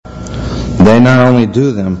they not only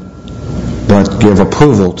do them, but give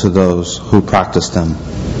approval to those who practice them.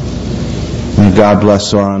 May God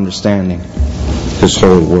bless our understanding His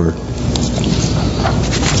holy word.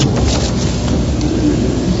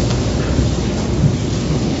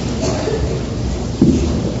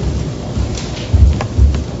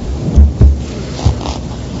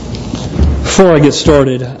 Before I get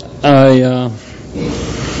started,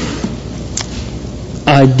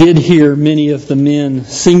 I did hear many of the men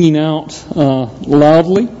singing out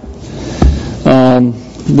loudly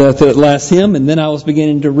that last hymn, and then I was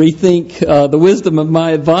beginning to rethink the wisdom of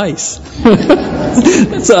my advice.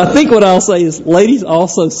 So I think what I'll say is, ladies,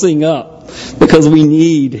 also sing up, because we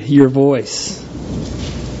need your voice.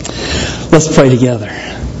 Let's pray together.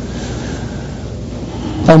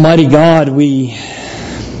 Almighty God, we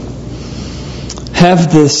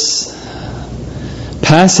have this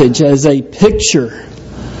passage as a picture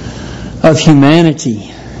of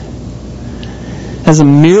humanity, as a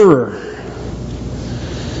mirror.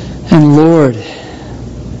 And Lord,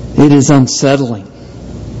 it is unsettling.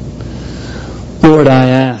 Lord, I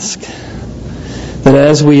ask that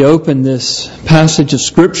as we open this passage of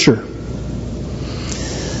Scripture,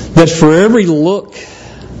 that for every look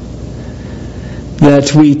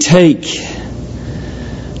that we take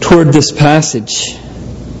toward this passage,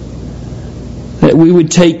 that we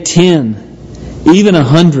would take 10, even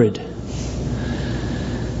 100,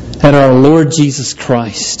 at our Lord Jesus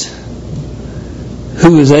Christ,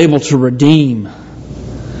 who is able to redeem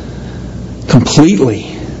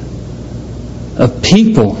completely a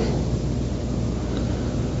people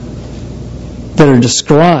that are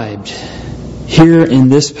described here in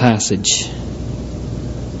this passage.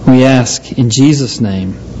 We ask in Jesus'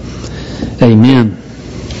 name, Amen.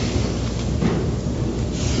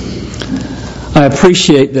 I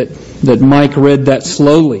appreciate that Mike read that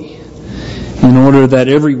slowly in order that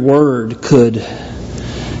every word could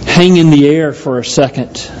hang in the air for a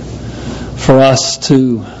second for us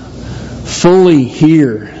to fully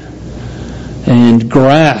hear and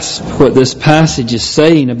grasp what this passage is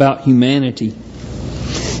saying about humanity.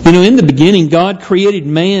 You know, in the beginning, God created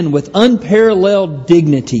man with unparalleled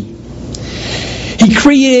dignity. He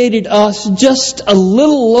created us just a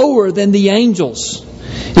little lower than the angels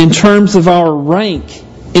in terms of our rank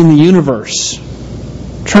in the universe.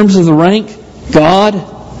 In terms of the rank, God,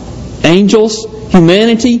 angels,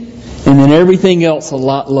 humanity, and then everything else a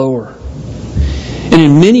lot lower. And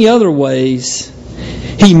in many other ways,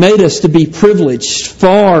 He made us to be privileged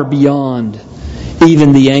far beyond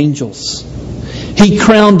even the angels. He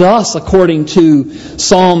crowned us, according to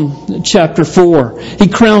Psalm chapter 4. He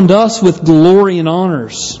crowned us with glory and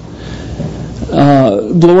honors.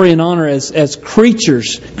 Glory and honor as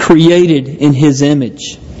creatures created in His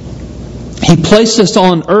image. He placed us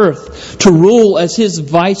on earth to rule as His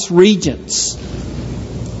vice-regents.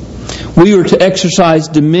 We were to exercise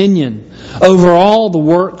dominion over all the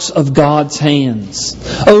works of God's hands,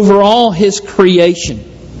 over all His creation,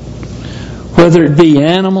 whether it be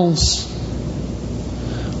animals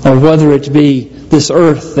or whether it be this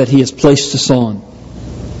earth that He has placed us on.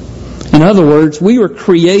 In other words, we were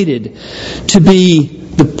created to be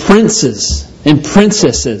the princes and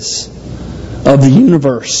princesses of the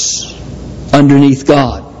universe underneath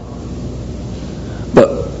God.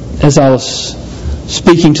 But as I was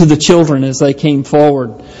speaking to the children as they came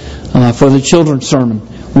forward for the children's sermon,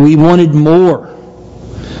 we wanted more.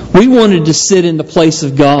 We wanted to sit in the place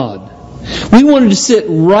of God. We wanted to sit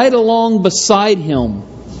right along beside Him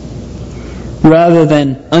rather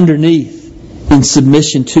than underneath in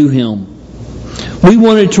submission to Him. We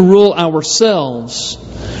wanted to rule ourselves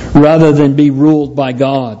rather than be ruled by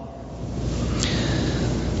God.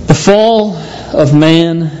 The fall of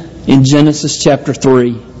man in Genesis chapter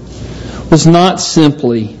 3 was not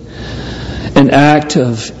simply an act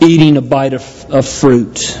of eating a bite of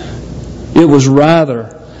fruit. It was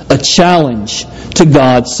rather a challenge to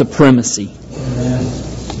God's supremacy.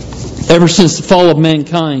 Ever since the fall of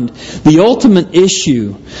mankind, the ultimate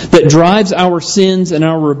issue that drives our sins and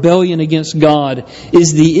our rebellion against God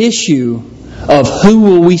is the issue of who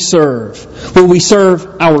will we serve? Will we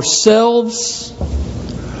serve ourselves,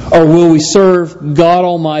 or will we serve God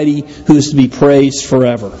Almighty, who is to be praised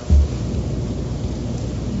forever?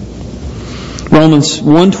 Romans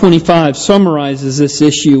 1:25 summarizes this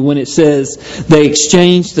issue when it says, "They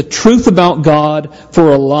exchanged the truth about God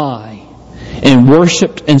for a lie, and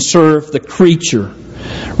worshipped and served the creature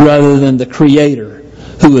rather than the Creator,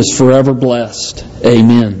 who is forever blessed."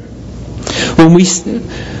 Amen.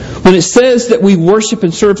 When it says that we worship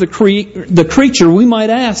and serve the creature, we might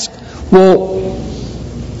ask, well,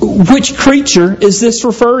 which creature is this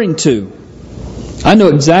referring to? I know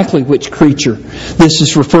exactly which creature this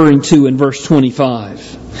is referring to in verse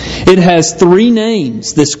 25. It has 3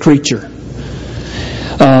 names, this creature.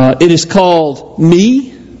 It is called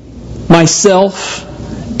me, myself,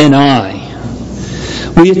 and I.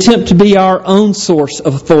 We attempt to be our own source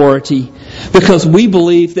of authority because we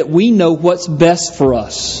believe that we know what's best for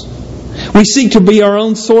us. We seek to be our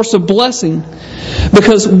own source of blessing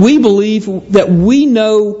because we believe that we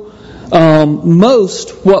know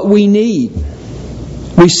most what we need.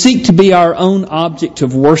 We seek to be our own object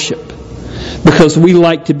of worship because we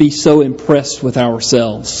like to be so impressed with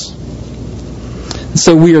ourselves.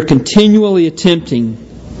 So we are continually attempting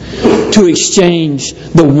to exchange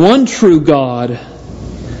the one true God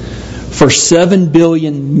for 7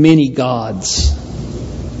 billion many gods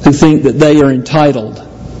who think that they are entitled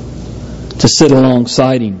to sit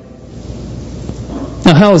alongside Him.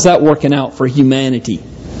 Now, how is that working out for humanity?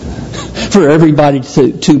 For everybody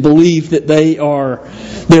to believe that they are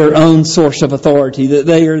their own source of authority, that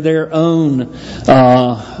they are their own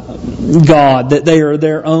God, that they are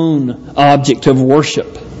their own object of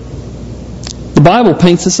worship. The Bible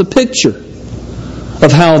paints us a picture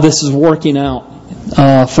of how this is working out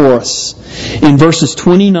for us in verses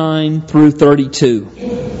 29 through 32.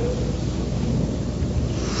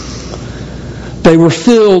 They were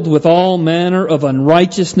filled with all manner of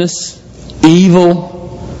unrighteousness, evil,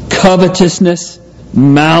 covetousness,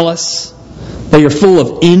 malice. They are full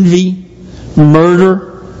of envy,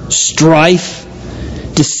 murder, strife,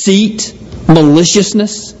 deceit,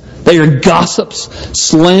 maliciousness. They are gossips,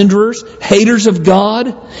 slanderers, haters of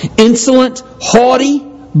God, insolent, haughty,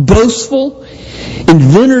 boastful,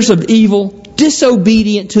 inventors of evil,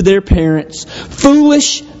 disobedient to their parents,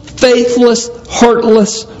 foolish, faithless,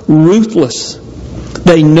 heartless, ruthless.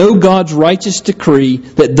 They know God's righteous decree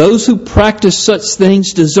that those who practice such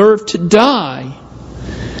things deserve to die.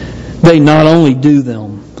 They not only do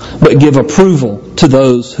them, but give approval to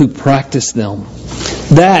those who practice them.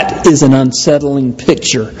 That is an unsettling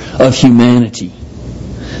picture of humanity.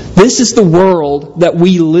 This is the world that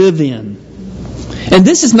we live in. And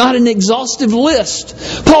this is not an exhaustive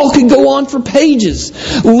list. Paul could go on for pages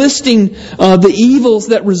listing the evils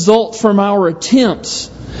that result from our attempts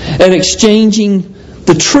at exchanging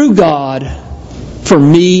the true God for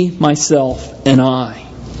me, myself, and I.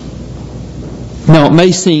 Now, it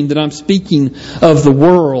may seem that I'm speaking of the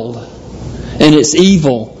world and its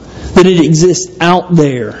evil, that it exists out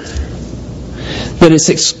there, that it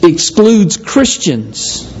excludes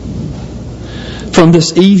Christians from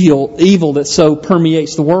this evil that so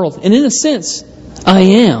permeates the world. And in a sense, I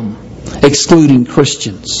am excluding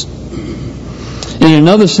Christians. And in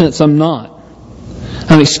another sense, I'm not.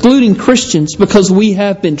 I'm excluding Christians because we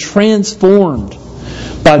have been transformed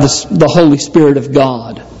by the Holy Spirit of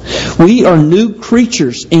God. We are new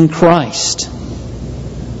creatures in Christ.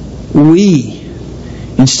 We,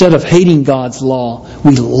 instead of hating God's law,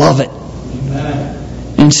 we love it.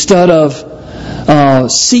 Amen. Instead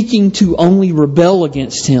of seeking to only rebel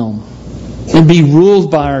against Him and be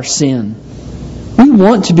ruled by our sin, we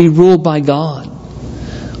want to be ruled by God.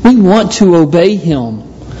 We want to obey Him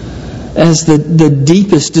as the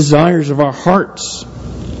deepest desires of our hearts.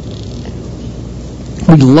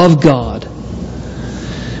 We love God.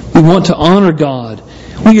 We want to honor God.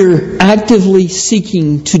 We are actively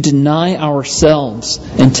seeking to deny ourselves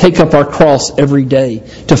and take up our cross every day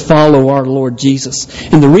to follow our Lord Jesus.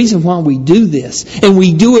 And the reason why we do this, and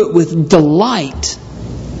we do it with delight,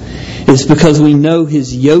 is because we know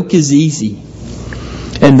His yoke is easy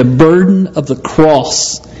and the burden of the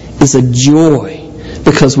cross is a joy,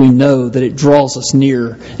 because we know that it draws us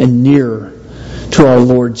nearer and nearer to our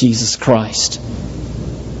Lord Jesus Christ.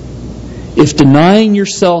 If denying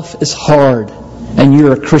yourself is hard and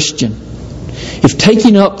you're a Christian, if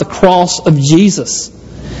taking up the cross of Jesus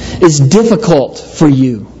is difficult for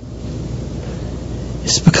you,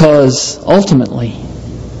 it's because ultimately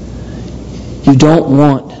you don't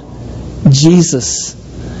want Jesus,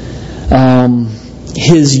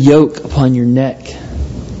 His yoke upon your neck,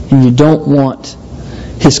 and you don't want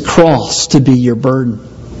His cross to be your burden.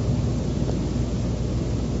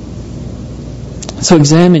 So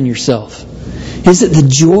examine yourself. Is it the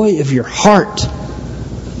joy of your heart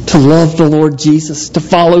to love the Lord Jesus, to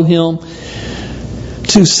follow Him,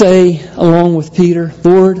 to say along with Peter,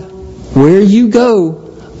 Lord, where you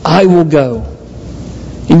go, I will go.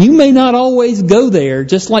 And you may not always go there,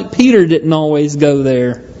 just like Peter didn't always go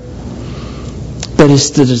there. But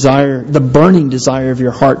it's the desire, the burning desire of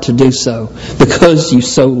your heart to do so, because you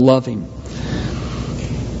so love Him.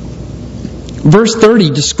 Verse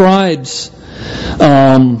 30 describes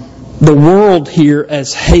the world here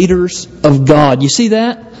as haters of God. You see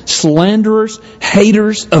that? slanderers,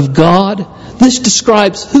 haters of God. This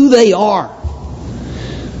describes who they are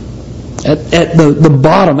at the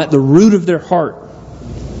bottom, at the root of their heart.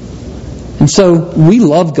 And so we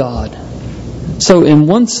love God. So in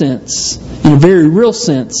one sense, in a very real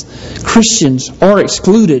sense, Christians are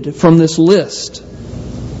excluded from this list.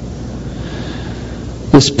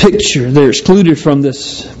 They're excluded from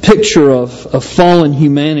this picture of fallen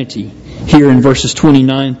humanity here in verses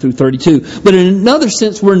 29 through 32. But in another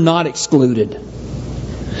sense, we're not excluded.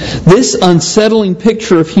 This unsettling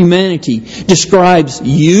picture of humanity describes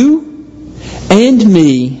you and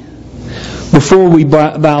me before we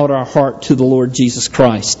bowed our heart to the Lord Jesus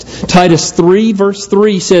Christ. Titus 3 verse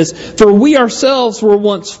 3 says, "For we ourselves were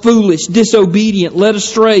once foolish, disobedient, led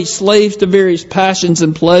astray, slaves to various passions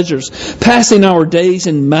and pleasures, passing our days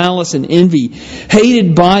in malice and envy,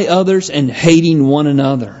 hated by others and hating one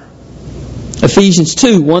another." Ephesians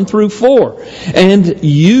 2, 1 through 4. "And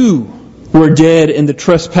you were dead in the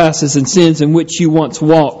trespasses and sins in which you once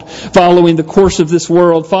walked, following the course of this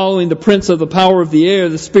world, following the prince of the power of the air,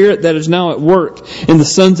 the spirit that is now at work in the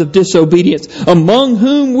sons of disobedience, among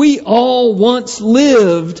whom we all once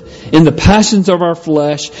lived in the passions of our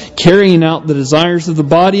flesh, carrying out the desires of the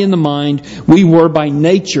body and the mind. We were by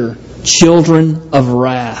nature children of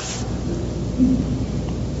wrath,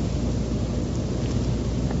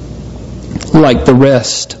 like the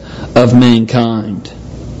rest of mankind."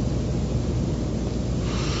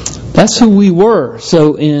 That's who we were.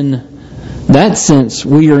 So in that sense,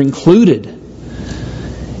 we are included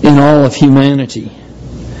in all of humanity.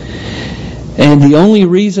 And the only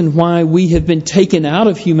reason why we have been taken out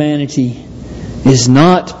of humanity is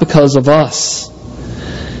not because of us.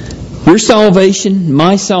 Your salvation,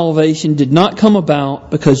 my salvation, did not come about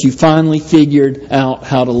because you finally figured out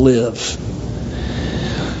how to live.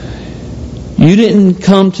 You didn't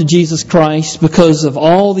come to Jesus Christ because of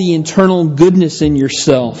all the internal goodness in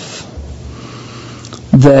yourself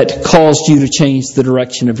that caused you to change the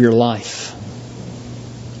direction of your life.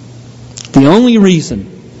 The only reason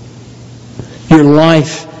your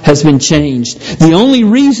life has been changed, the only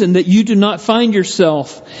reason that you do not find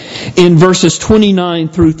yourself in verses 29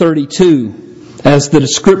 through 32 as the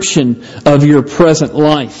description of your present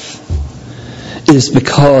life, is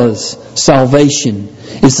because salvation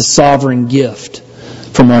is the sovereign gift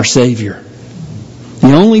from our Savior.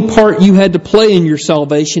 The only part you had to play in your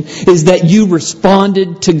salvation is that you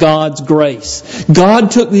responded to God's grace. God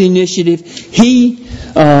took the initiative. He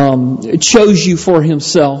chose you for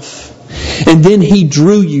Himself. And then He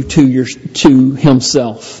drew you to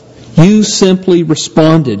Himself. You simply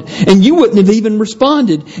responded. And you wouldn't have even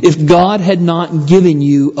responded if God had not given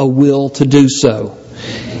you a will to do so.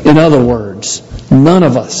 In other words, none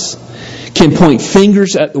of us can point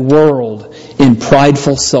fingers at the world in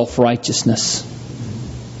prideful self-righteousness.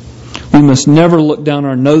 We must never look down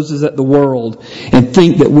our noses at the world and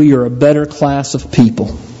think that we are a better class of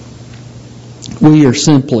people. We are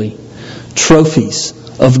simply trophies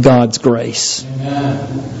of God's grace.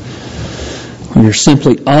 Amen. We are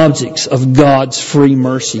simply objects of God's free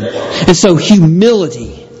mercy. And so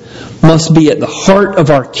humility must be at the heart of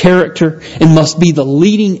our character and must be the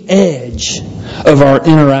leading edge of our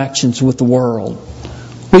interactions with the world.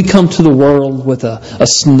 We come to the world with a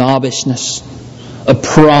snobbishness, a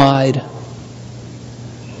pride.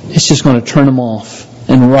 It's just going to turn them off,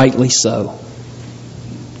 and rightly so.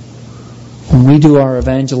 When we do our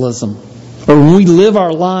evangelism, or when we live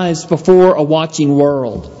our lives before a watching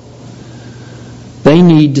world, they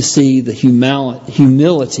need to see the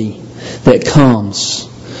humility that comes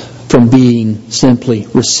from being simply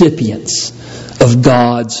recipients of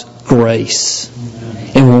God's grace.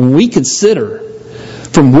 And when we consider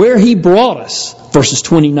from where He brought us, verses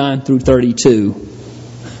 29 through 32,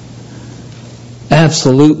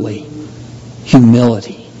 absolutely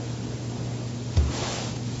humility.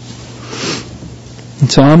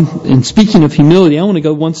 And so in speaking of humility, I want to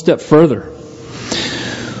go one step further.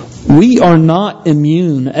 We are not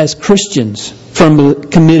immune as Christians from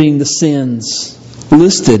committing the sins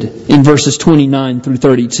listed in verses 29 through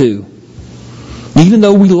 32. Even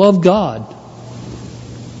though we love God,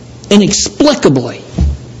 inexplicably,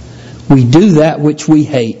 we do that which we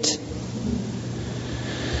hate.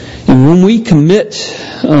 And when we commit,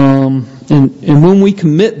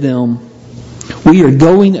 them, we are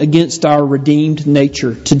going against our redeemed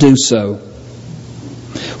nature to do so.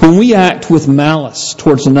 When we act with malice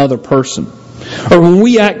towards another person, or when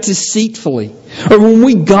we act deceitfully, or when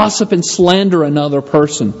we gossip and slander another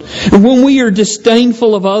person, and when we are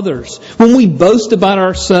disdainful of others, when we boast about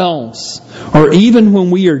ourselves, or even when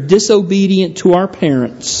we are disobedient to our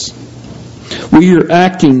parents, we are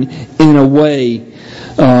acting in a way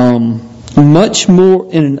much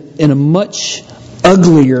more in a much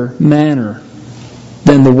uglier manner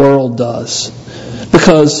than the world does.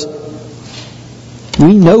 Because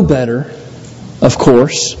we know better, of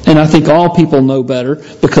course, and I think all people know better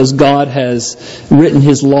because God has written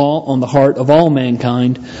His law on the heart of all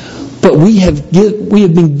mankind. But we have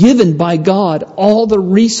been given by God all the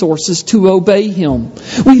resources to obey Him.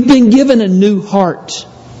 We've been given a new heart,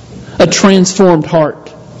 a transformed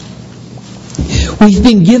heart. We've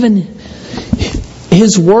been given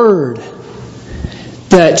His Word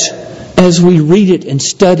that as we read it and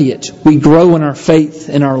study it, we grow in our faith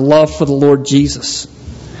and our love for the Lord Jesus.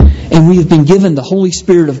 And we have been given the Holy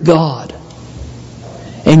Spirit of God.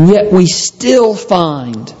 And yet we still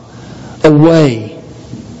find a way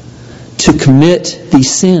to commit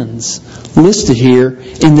these sins listed here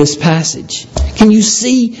in this passage. Can you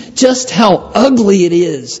see just how ugly it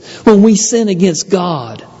is when we sin against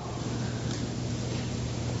God?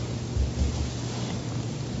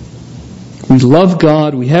 We love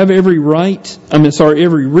God. We have every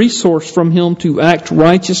resource from Him to act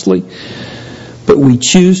righteously. But we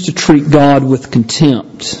choose to treat God with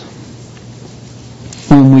contempt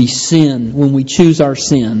when we sin, when we choose our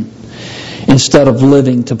sin, instead of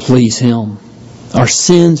living to please Him. Our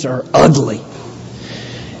sins are ugly.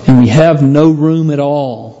 And we have no room at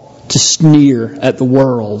all to sneer at the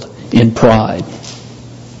world in pride.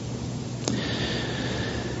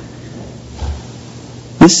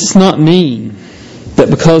 This does not mean that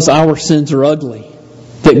because our sins are ugly,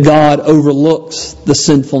 that God overlooks the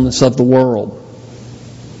sinfulness of the world.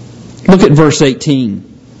 Look at verse 18.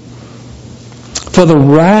 For the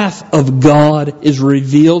wrath of God is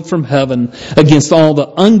revealed from heaven against all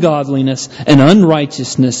the ungodliness and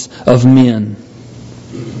unrighteousness of men.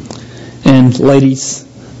 And ladies,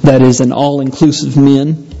 that is an all-inclusive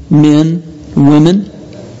men, women.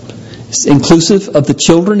 It's inclusive of the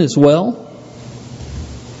children as well.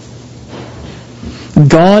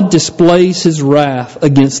 God displays His wrath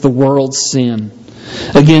against the world's sin,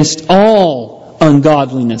 against all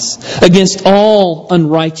ungodliness, against all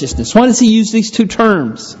unrighteousness. Why does He use these two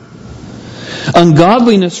terms?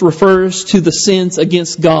 Ungodliness refers to the sins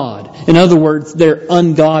against God. In other words, they're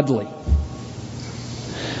ungodly.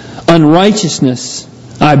 Unrighteousness,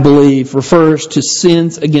 I believe, refers to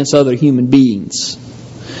sins against other human beings.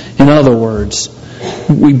 In other words,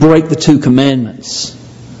 we break the two commandments.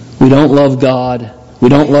 We don't love God. We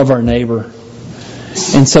don't love our neighbor.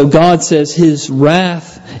 And so God says His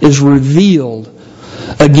wrath is revealed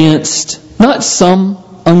against not some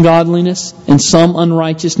ungodliness and some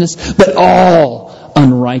unrighteousness, but all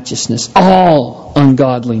unrighteousness, all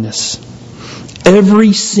ungodliness.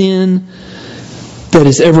 Every sin that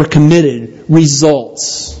is ever committed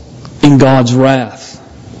results in God's wrath.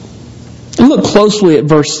 And look closely at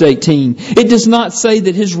verse 18. It does not say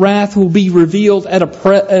that His wrath will be revealed at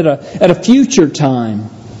a future time.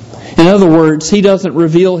 In other words, He doesn't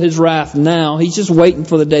reveal His wrath now. He's just waiting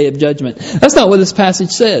for the day of judgment. That's not what this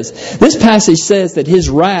passage says. This passage says that His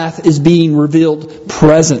wrath is being revealed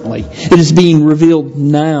presently. It is being revealed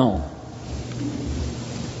now.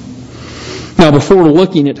 Now, before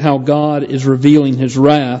looking at how God is revealing His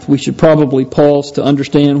wrath, we should probably pause to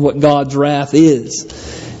understand what God's wrath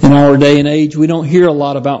is. In our day and age, we don't hear a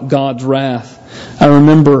lot about God's wrath. I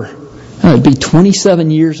remember, it'd be 27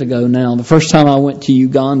 years ago now, the first time I went to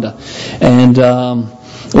Uganda. And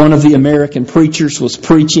one of the American preachers was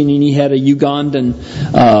preaching, and he had a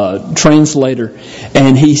Ugandan translator.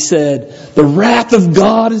 And he said, the wrath of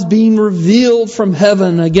God is being revealed from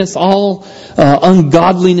heaven against all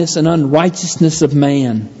ungodliness and unrighteousness of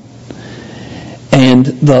man. And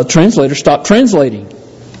the translator stopped translating.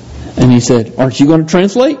 And he said, aren't you going to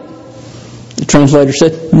translate? The translator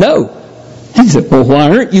said, no. He said, well, why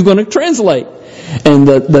aren't you going to translate? And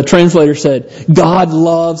the translator said, God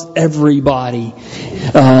loves everybody.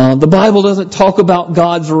 The Bible doesn't talk about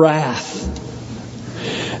God's wrath.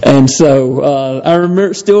 And so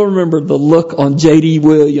I still remember the look on J.D.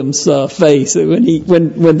 Williams' face when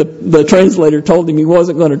the translator told him he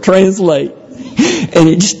wasn't going to translate. And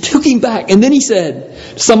it just took him back. And then he said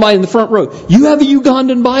to somebody in the front row, you have a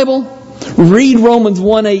Ugandan Bible? Read Romans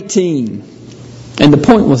 1:18. And the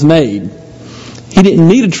point was made. He didn't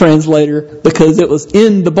need a translator because it was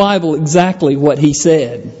in the Bible exactly what he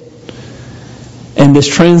said. And this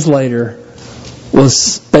translator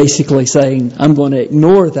was basically saying, I'm going to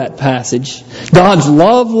ignore that passage. God's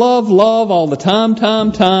love all the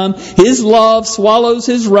time. His love swallows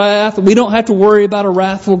His wrath. We don't have to worry about a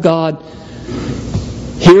wrathful God.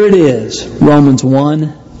 Here it is, Romans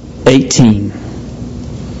 1:18.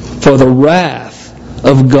 For the wrath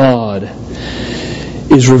of God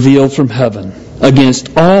is revealed from heaven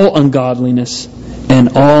against all ungodliness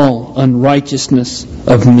and all unrighteousness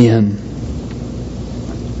of men.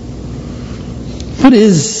 What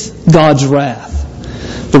is God's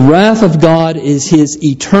wrath? The wrath of God is His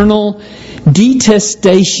eternal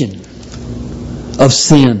detestation of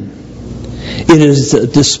sin. It is a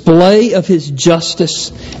display of His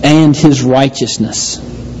justice and His righteousness.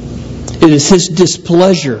 It is His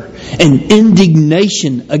displeasure and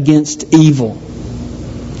indignation against evil.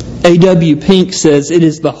 A.W. Pink says, it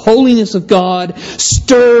is the holiness of God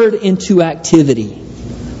stirred into activity.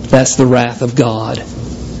 That's the wrath of God.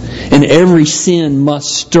 And every sin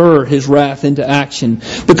must stir His wrath into action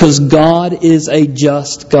because God is a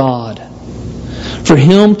just God. For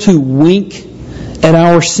Him to wink at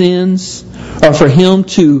our sins, or for Him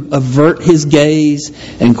to avert His gaze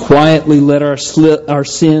and quietly let our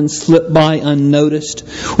sins slip by unnoticed,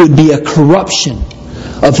 would be a corruption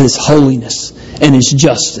of His holiness and His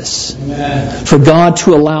justice. Amen. For God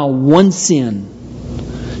to allow one sin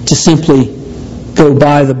to simply go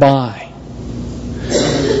by the by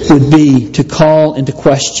would be to call into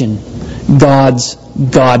question God's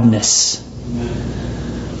godness.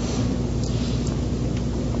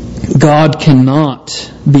 God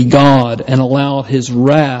cannot be God and allow His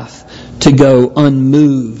wrath to go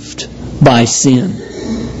unmoved by sin.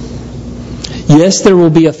 Yes, there will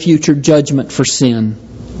be a future judgment for sin.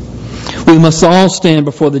 We must all stand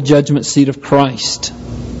before the judgment seat of Christ.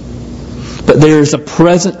 But there is a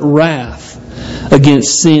present wrath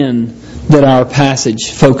against sin that our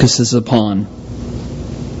passage focuses upon.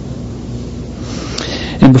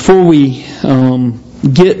 And before we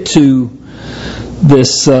get to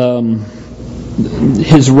this,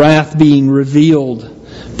 His wrath being revealed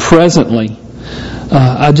presently,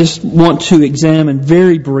 I just want to examine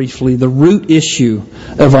very briefly the root issue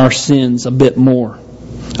of our sins a bit more.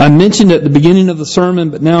 I mentioned at the beginning of the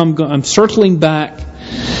sermon, but now I'm circling back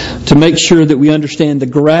to make sure that we understand the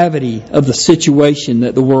gravity of the situation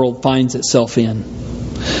that the world finds itself in.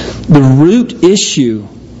 The root issue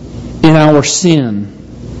in our sin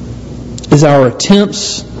is our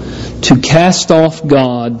attempts to cast off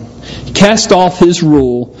God, cast off His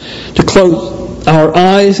rule, to close our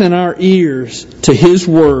eyes and our ears to His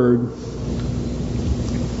Word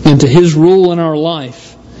and to His rule in our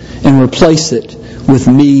life and replace it with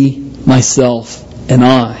me, myself, and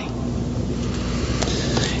I.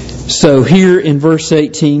 So here in verse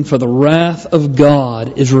 18, for the wrath of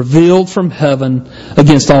God is revealed from heaven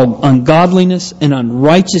against all ungodliness and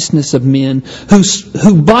unrighteousness of men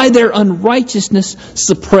who by their unrighteousness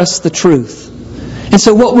suppress the truth. And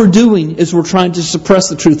so what we're doing is we're trying to suppress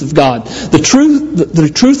the truth of God.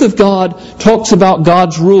 The truth of God talks about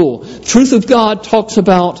God's rule. The truth of God talks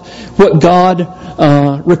about what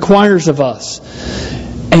God requires of us.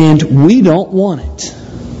 And we don't want it.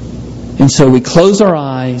 And so we close our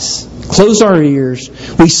eyes, close our ears,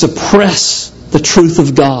 we suppress the truth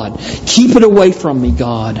of God. Keep it away from me,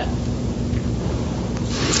 God.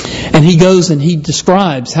 And he goes and he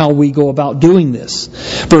describes how we go about doing this.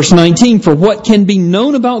 Verse 19, for what can be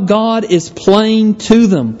known about God is plain to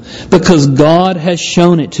them, because God has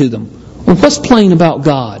shown it to them. Well, what's plain about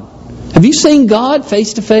God? Have you seen God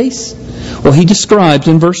face to face? Well, he describes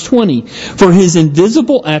in verse 20, for His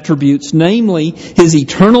invisible attributes, namely His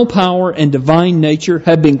eternal power and divine nature,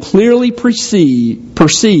 have been clearly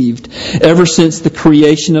perceived ever since the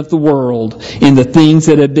creation of the world in the things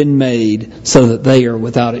that have been made, so that they are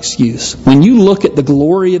without excuse. When you look at the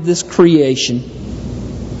glory of this creation,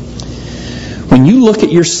 when you look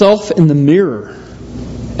at yourself in the mirror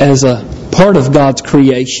as a part of God's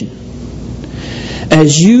creation,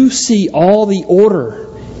 as you see all the order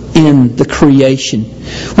in the creation,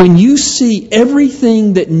 when you see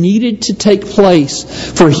everything that needed to take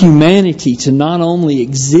place for humanity to not only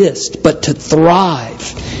exist but to thrive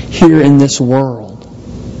here in this world,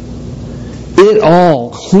 it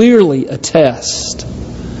all clearly attests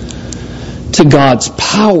to God's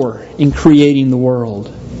power in creating the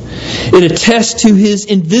world. It attests to His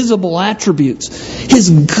invisible attributes, His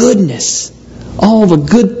goodness, all the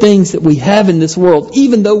good things that we have in this world,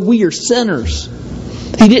 even though we are sinners.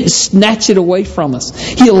 He didn't snatch it away from us.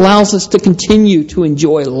 He allows us to continue to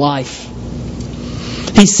enjoy life.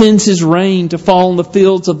 He sends His rain to fall in the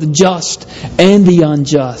fields of the just and the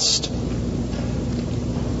unjust.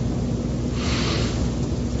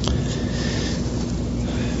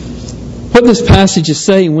 What this passage is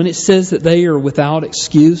saying when it says that they are without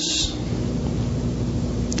excuse,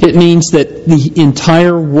 it means that the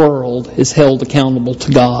entire world is held accountable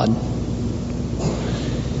to God.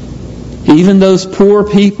 Even those poor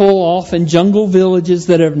people off in jungle villages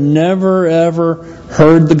that have never ever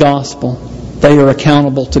heard the gospel, they are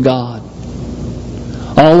accountable to God.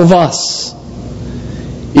 All of us,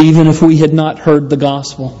 even if we had not heard the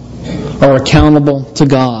gospel, are accountable to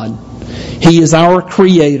God. He is our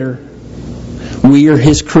Creator. We are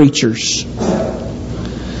His creatures.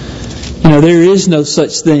 There is no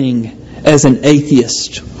such thing as an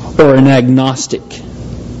atheist or an agnostic.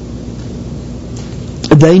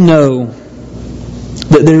 They know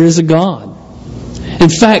that there is a God. In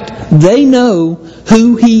fact, they know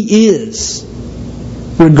who He is,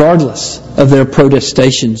 regardless of their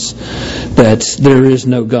protestations that there is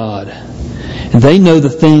no God. And they know the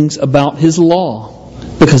things about His law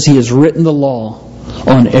because He has written the law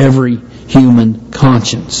on every human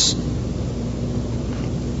conscience.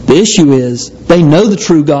 The issue is, they know the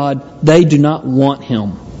true God. They do not want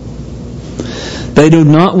Him. They do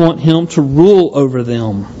not want Him to rule over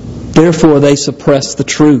them. Therefore, they suppress the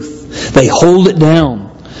truth. They hold it down.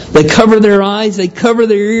 They cover their eyes. They cover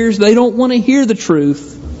their ears. They don't want to hear the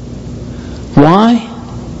truth. Why?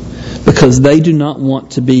 Because they do not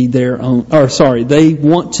want to be they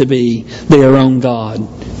want to be their own God.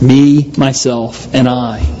 Me, myself, and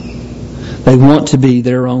I. They want to be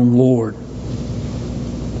their own Lord.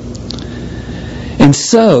 And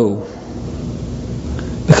so,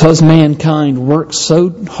 because mankind works so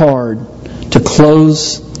hard to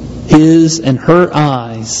close his and her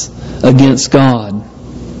eyes against God,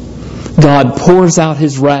 God pours out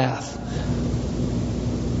His wrath.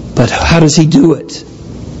 But how does He do it?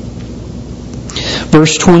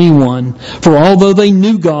 Verse 21, for although they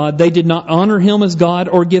knew God, they did not honor Him as God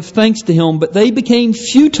or give thanks to Him, but they became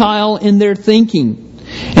futile in their thinking,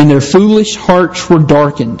 and their foolish hearts were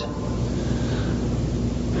darkened.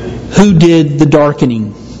 Who did the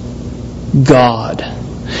darkening? God.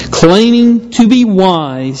 Claiming to be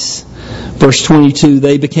wise, verse 22,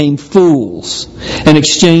 they became fools and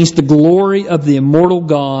exchanged the glory of the immortal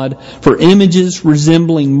God for images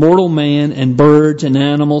resembling mortal man and birds and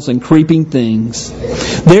animals and creeping things.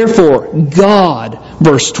 Therefore, God,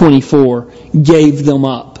 verse 24, gave them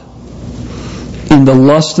up in the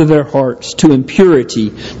lust of their hearts to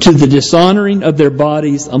impurity, to the dishonoring of their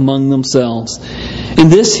bodies among themselves. And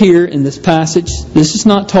this here, in this passage, this is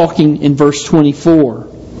not talking in verse 24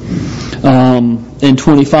 and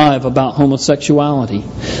 25 about homosexuality.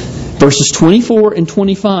 Verses 24 and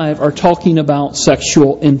 25 are talking about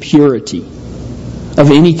sexual impurity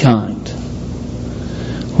of any kind.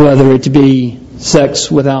 Whether it be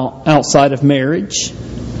sex outside of marriage,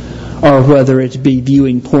 or whether it be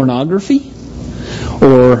viewing pornography,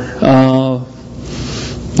 or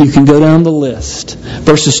you can go down the list.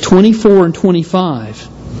 Verses 24 and 25,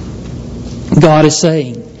 God is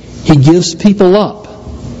saying He gives people up.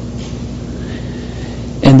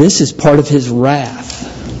 And this is part of His wrath.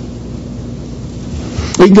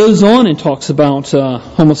 It goes on and talks about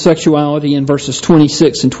homosexuality in verses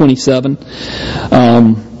 26 and 27.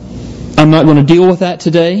 I'm not going to deal with that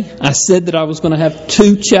today. I said that I was going to have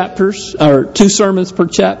 2 sermons per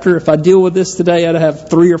chapter. If I deal with this today, I'd have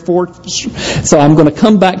 3 or 4. So I'm going to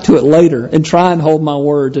come back to it later and try and hold my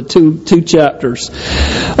word to two chapters.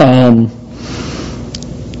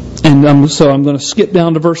 So I'm going to skip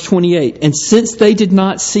down to verse 28. And since they did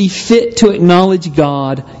not see fit to acknowledge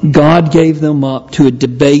God, God gave them up to a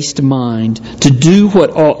debased mind to do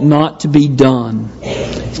what ought not to be done.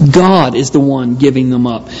 God is the one giving them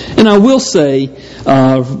up. And I will say,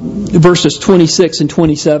 verses 26 and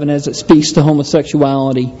 27, as it speaks to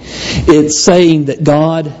homosexuality, it's saying that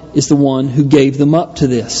God is the one who gave them up to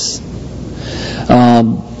this.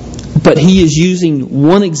 But He is using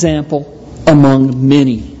one example among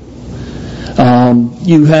many.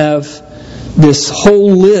 You have this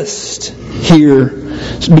whole list here,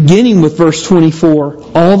 beginning with verse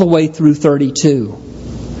 24, all the way through 32.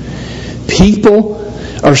 People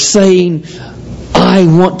are saying, I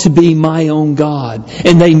want to be my own God.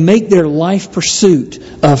 And they make their life pursuit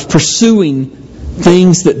of pursuing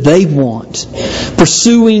things that they want.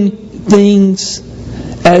 Pursuing things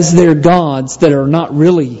as their gods that are not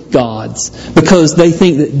really gods. Because they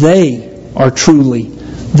think that they are truly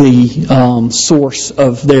the source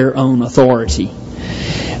of their own authority.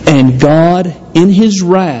 And God, in His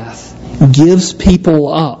wrath, gives people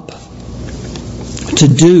up to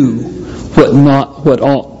do what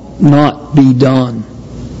ought not be done.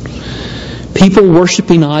 People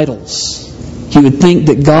worshiping idols. You would think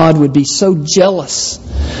that God would be so jealous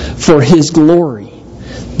for His glory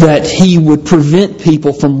that He would prevent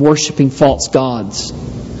people from worshiping false gods.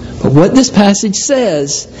 But what this passage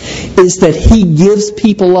says is that He gives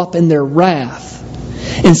people up in their wrath.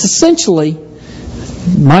 And it's essentially,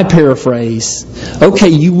 my paraphrase, okay,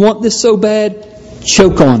 you want this so bad,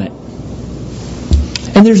 choke on it.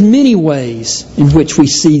 And there's many ways in which we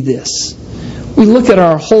see this. We look at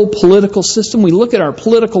our whole political system, we look at our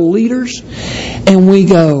political leaders, and we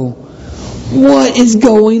go, what is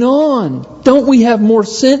going on? Don't we have more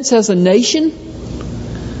sense as a nation?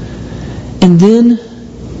 And then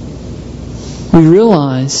we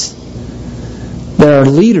realize that our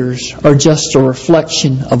leaders are just a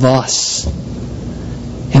reflection of us.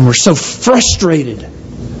 And we're so frustrated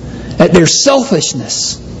at their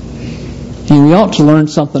selfishness. And we ought to learn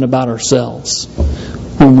something about ourselves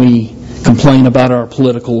when we complain about our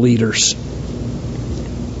political leaders.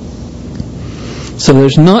 So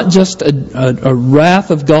there's not just a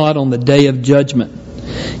wrath of God on the day of judgment.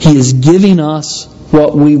 He is giving us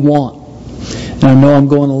what we want. And I know I'm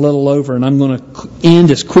going a little over, and I'm going to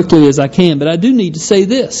end as quickly as I can, but I do need to say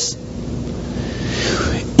this.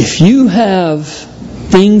 If you have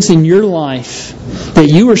things in your life that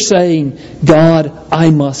you are saying, God, I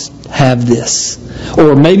must have this.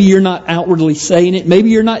 Or maybe you're not outwardly saying it, maybe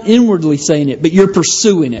you're not inwardly saying it, but you're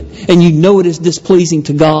pursuing it, and you know it is displeasing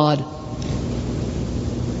to God.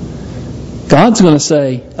 God's going to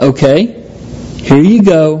say, okay, here you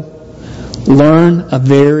go. Learn a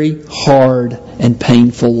very hard and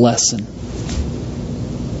painful lesson.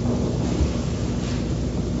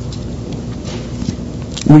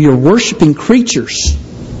 We are worshiping creatures.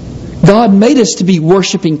 God made us to be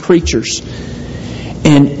worshiping creatures.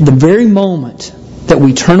 And the very moment that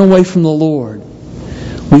we turn away from the Lord,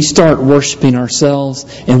 we start worshiping ourselves,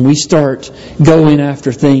 and we start going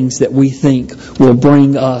after things that we think will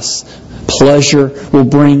bring us pleasure, will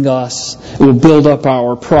build up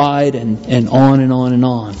our pride, and on and on and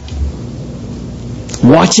on.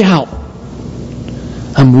 Watch out.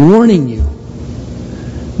 I'm warning you.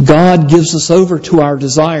 God gives us over to our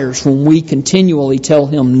desires when we continually tell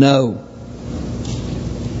Him no.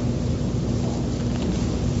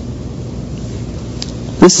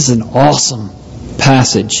 This is an awesome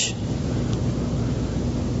passage.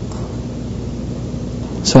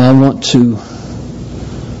 So I want to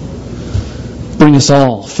bring us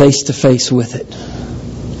all face to face with it.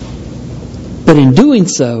 But in doing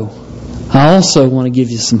so, I also want to give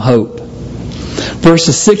you some hope.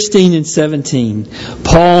 Verses 16 and 17,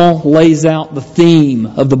 Paul lays out the theme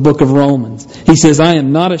of the book of Romans. He says, I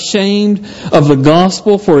am not ashamed of the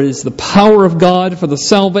gospel, for it is the power of God for the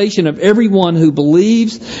salvation of everyone who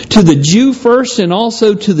believes, to the Jew first and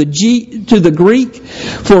also to the Greek.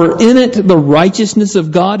 For in it the righteousness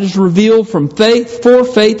of God is revealed for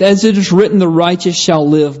faith, as it is written, the righteous shall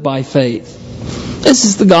live by faith. This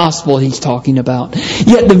is the gospel he's talking about.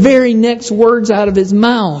 Yet the very next words out of his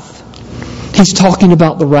mouth, he's talking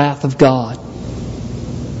about the wrath of God.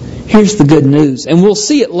 Here's the good news, and we'll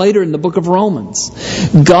see it later in the book of Romans.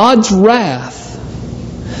 God's wrath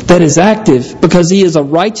that is active because He is a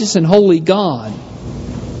righteous and holy God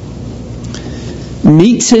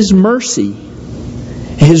meets His mercy.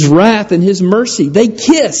 His wrath and His mercy, they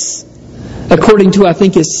kiss. According to, I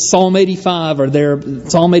think it's Psalm 85 or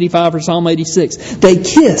Psalm 85 or Psalm 86. They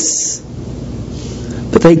kiss.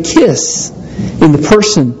 But they kiss in the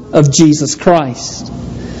person of Jesus Christ.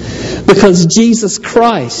 Because Jesus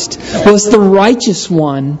Christ was the righteous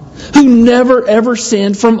one who never ever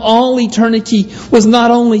sinned, from all eternity was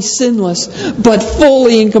not only sinless, but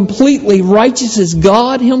fully and completely righteous as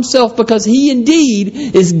God Himself, because He indeed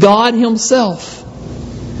is God Himself.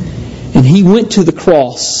 And He went to the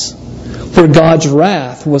cross where God's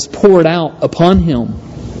wrath was poured out upon Him,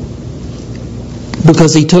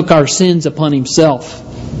 because He took our sins upon Himself.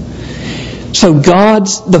 So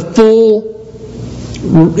the full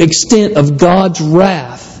extent of God's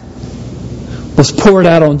wrath was poured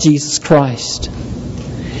out on Jesus Christ.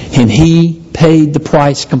 And He paid the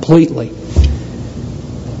price completely.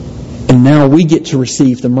 And now we get to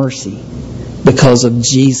receive the mercy because of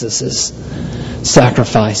Jesus'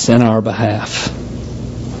 sacrifice in our behalf.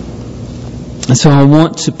 And so I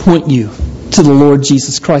want to point you to the Lord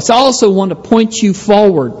Jesus Christ. I also want to point you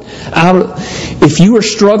forward. If you are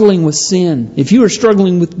struggling with sin, if you are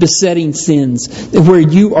struggling with besetting sins, where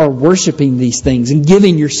you are worshiping these things and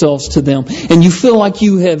giving yourselves to them, and you feel like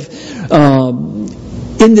you have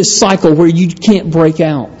in this cycle where you can't break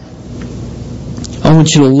out, I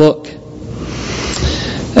want you to look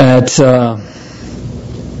at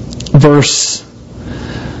verse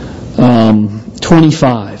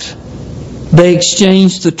 25. They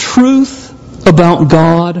exchanged the truth about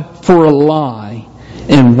God for a lie,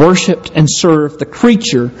 and worshipped and served the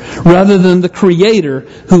creature rather than the Creator,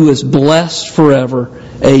 who is blessed forever.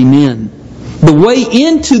 Amen. The way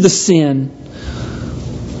into the sin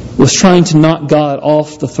was trying to knock God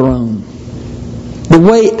off the throne. The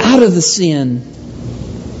way out of the sin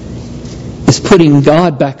is putting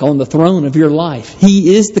God back on the throne of your life.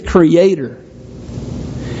 He is the Creator.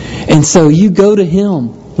 And so you go to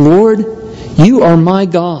Him, Lord, you are my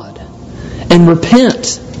God, and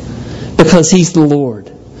repent because He's the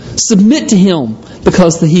Lord. Submit to Him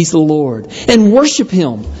because He's the Lord, and worship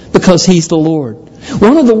Him because He's the Lord.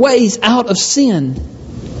 One of the ways out of sin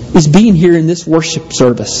is being here in this worship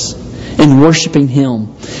service and worshiping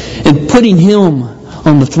Him and putting Him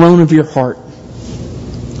on the throne of your heart,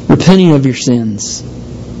 repenting of your sins.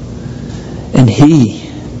 And He,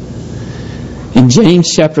 in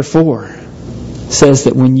James chapter 4, says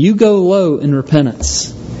that when you go low in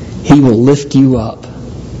repentance, He will lift you up.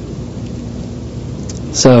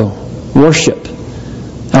 So, worship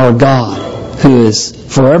our God who is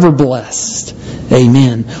forever blessed.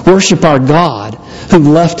 Amen. Worship our God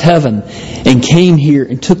who left heaven and came here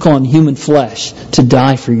and took on human flesh to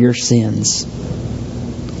die for your sins.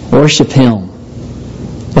 Worship Him.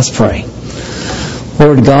 Let's pray.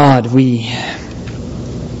 Lord God, we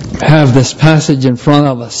have this passage in front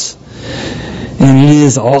of us, and it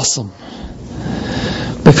is awesome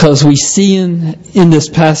because we see in this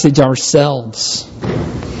passage ourselves.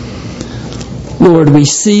 Lord, we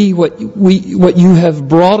see what you have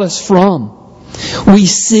brought us from. We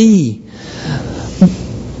see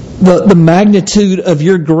the magnitude of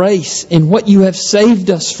your grace and what you have saved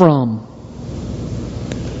us from.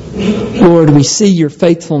 Lord, we see your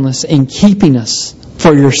faithfulness in keeping us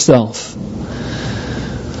for yourself.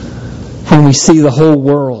 When we see the whole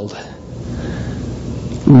world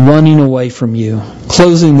running away from you,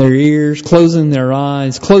 closing their ears, closing their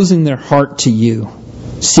eyes, closing their heart to you,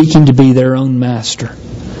 seeking to be their own master.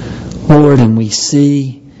 Lord, and we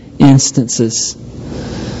see instances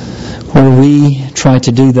where we try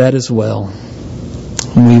to do that as well.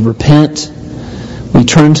 When we repent, we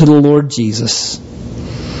turn to the Lord Jesus.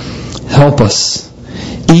 Help us,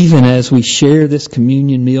 even as we share this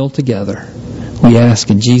communion meal together. We ask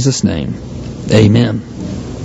in Jesus' name. Amen.